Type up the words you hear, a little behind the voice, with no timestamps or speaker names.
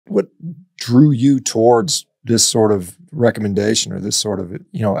what drew you towards this sort of recommendation or this sort of,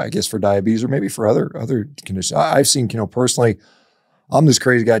 I guess for diabetes or maybe for other conditions? I've seen, personally, I'm this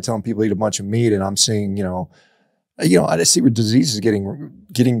crazy guy telling people to eat a bunch of meat, and I'm seeing, I just see where diseases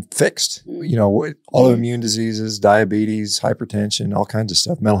getting fixed, autoimmune diseases, diabetes, hypertension, all kinds of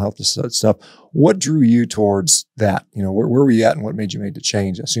stuff, mental health stuff. What drew you towards that? Where were you at and what made you make the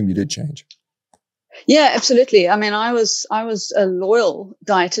change? I assume you did change. Yeah, absolutely. I mean, I was a loyal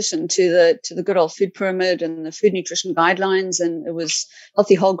dietitian to the good old food pyramid and the food nutrition guidelines, and it was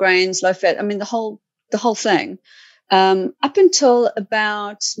healthy whole grains, low fat. I mean, the whole thing. Up until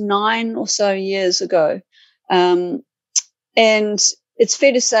about 9 or so years ago, and it's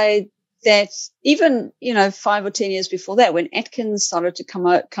fair to say that even 5 or 10 years before that, when Atkins started to come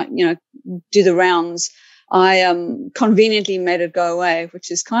out, do the rounds, I conveniently made it go away, which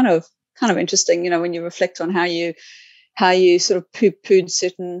is kind of interesting, when you reflect on how you sort of poo-pooed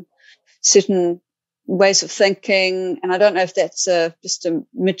certain ways of thinking. And I don't know if that's just a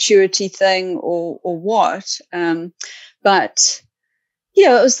maturity thing or what. But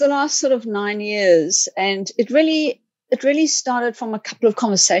yeah, it was the last sort of 9 years, and it really started from a couple of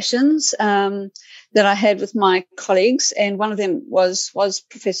conversations that I had with my colleagues, and one of them was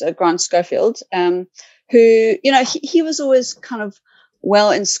Professor Grant Schofield, who he was always kind of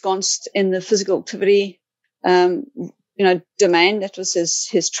well ensconced in the physical activity, domain. That was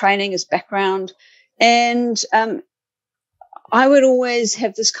his training, his background. And I would always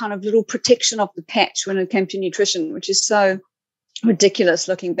have this kind of little protection of the patch when it came to nutrition, which is so ridiculous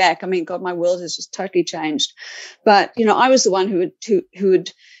looking back. I mean, God, my world has just totally changed. But, I was the one who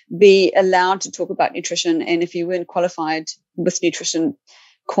would be allowed to talk about nutrition. And if you weren't qualified with nutrition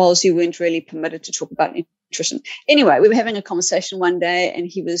quals, you weren't really permitted to talk about nutrition. Anyway, we were having a conversation one day, and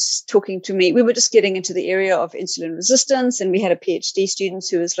he was talking to me. We were just getting into the area of insulin resistance, and we had a PhD student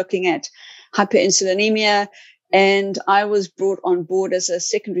who was looking at hyperinsulinemia. And I was brought on board as a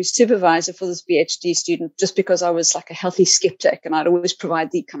secondary supervisor for this PhD student, just because I was like a healthy skeptic, and I'd always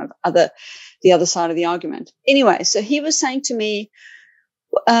provide the kind of the other side of the argument. Anyway, so he was saying to me,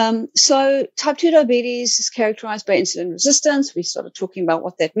 so type 2 diabetes is characterized by insulin resistance. We started talking about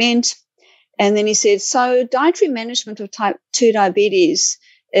what that meant. And then he said, so dietary management of type 2 diabetes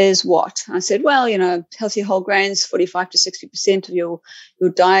is what? I said, well, healthy whole grains, 45 to 60% of your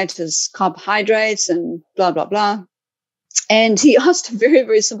diet is carbohydrates and blah, blah, blah. And he asked a very,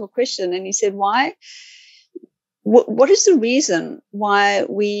 very simple question. And he said, why? What is the reason why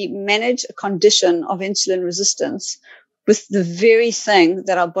we manage a condition of insulin resistance with the very thing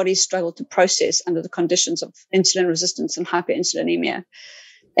that our bodies struggle to process under the conditions of insulin resistance and hyperinsulinemia?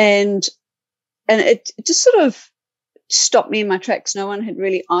 And it just sort of stopped me in my tracks. No one had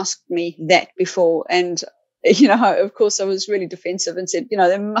really asked me that before. And, of course, I was really defensive and said,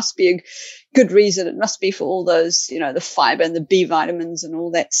 there must be a good reason. It must be for all those, the fiber and the B vitamins and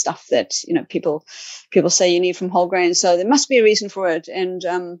all that stuff that, people say you need from whole grains. So there must be a reason for it. And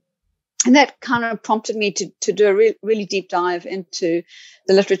that kind of prompted me to do a really deep dive into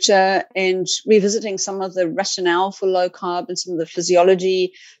the literature and revisiting some of the rationale for low carb and some of the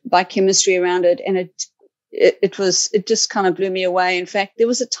physiology, biochemistry around it. And it just kind of blew me away. In fact, there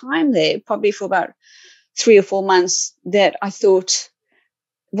was a time there, probably for about 3 or 4 months, that I thought,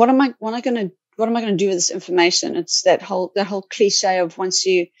 what am I going to do with this information? It's that whole cliche of once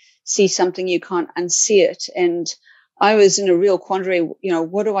you see something, you can't unsee it. And I was in a real quandary.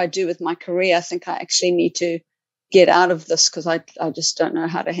 What do I do with my career? I think I actually need to get out of this because I just don't know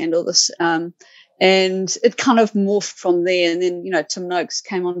how to handle this. And it kind of morphed from there. And then, Tim Noakes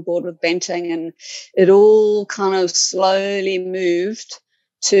came on board with Banting, and it all kind of slowly moved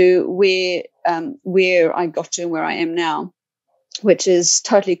to where I got to and where I am now, which is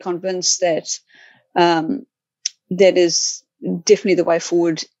totally convinced that that is definitely the way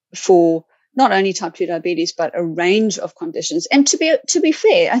forward for not only type 2 diabetes, but a range of conditions. And to be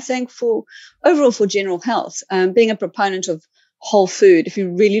fair, I think for general health, being a proponent of whole food, if you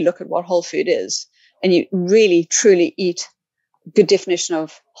really look at what whole food is, and you really, truly eat a good definition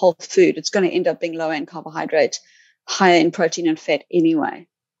of whole food, it's going to end up being lower in carbohydrate, higher in protein and fat anyway.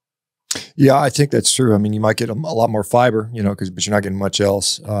 Yeah, I think that's true. I mean, you might get a lot more fiber, but you're not getting much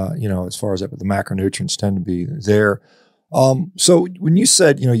else, as far as that, but the macronutrients tend to be there. So when you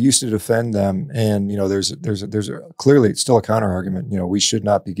said, you used to defend them, and, there's clearly still a counter argument, we should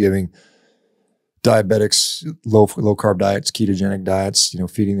not be giving diabetics low carb diets, ketogenic diets,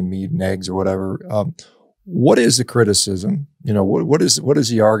 feeding them meat and eggs or whatever. What is the criticism? What is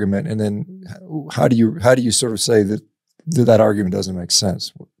the argument? And then how do you sort of say that argument doesn't make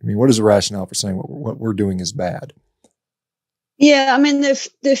sense? I mean, what is the rationale for saying what we're doing is bad? Yeah, I mean,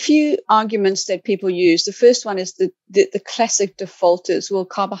 the few arguments that people use. The first one is the classic default is, well,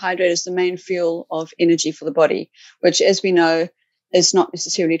 carbohydrate is the main fuel of energy for the body, which, as we know, is not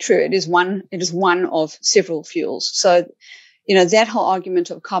necessarily true. It is one of several fuels. So, that whole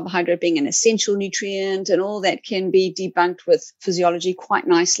argument of carbohydrate being an essential nutrient and all that can be debunked with physiology quite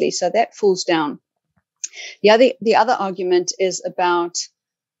nicely. So that falls down. The other argument is about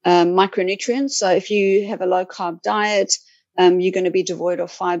micronutrients. So if you have a low carb diet, you're going to be devoid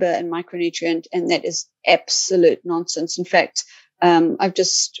of fiber and micronutrient, and that is absolute nonsense. In fact, I've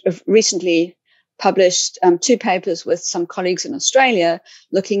just recently published 2 papers with some colleagues in Australia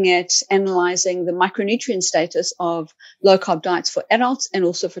looking at analyzing the micronutrient status of low carb diets for adults and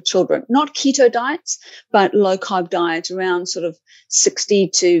also for children. Not keto diets, but low carb diet around sort of 60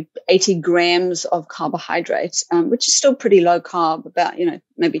 to 80 grams of carbohydrates, which is still pretty low carb, about,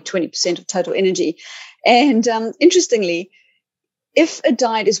 maybe 20% of total energy. And interestingly, if a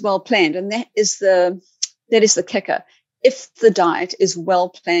diet is well planned, and that is the kicker, if the diet is well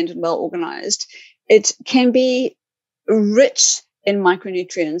planned and well organized, it can be rich in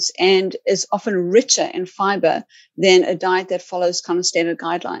micronutrients and is often richer in fiber than a diet that follows kind of standard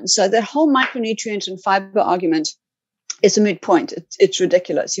guidelines. So that whole micronutrient and fiber argument is a moot point. It's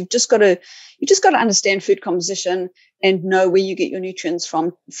ridiculous. You've just got to understand food composition and know where you get your nutrients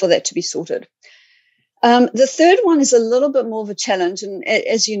from for that to be sorted. The third one is a little bit more of a challenge, and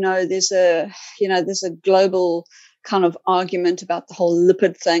as you know, there's a global kind of argument about the whole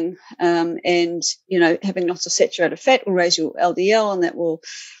lipid thing, and having lots of saturated fat will raise your LDL, and that will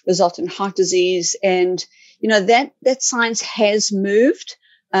result in heart disease. And that science has moved,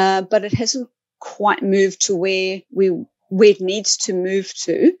 but it hasn't quite moved to where it needs to move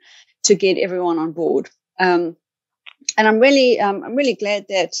to get everyone on board. And I'm really glad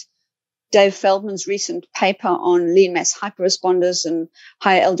that Dave Feldman's recent paper on lean mass hyperresponders and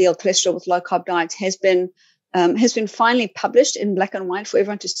higher LDL cholesterol with low carb diets has been finally published in black and white for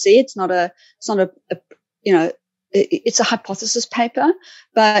everyone to see. It's a hypothesis paper,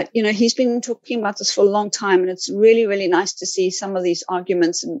 but he's been talking about this for a long time, and it's really, really nice to see some of these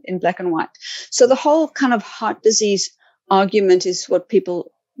arguments in black and white. So the whole kind of heart disease argument is what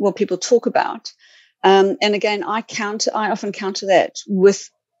people talk about, and again, I often counter that with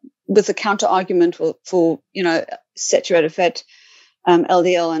a counter argument for saturated fat,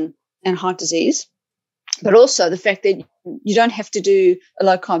 LDL, and heart disease. But also the fact that you don't have to do a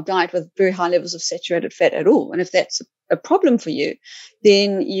low carb diet with very high levels of saturated fat at all. And if that's a problem for you,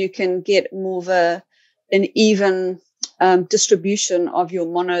 then you can get more of an even distribution of your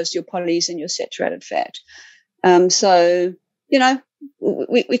monos, your polys, and your saturated fat. So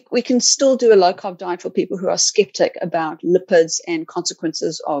we can still do a low carb diet for people who are skeptic about lipids and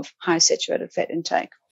consequences of high saturated fat intake.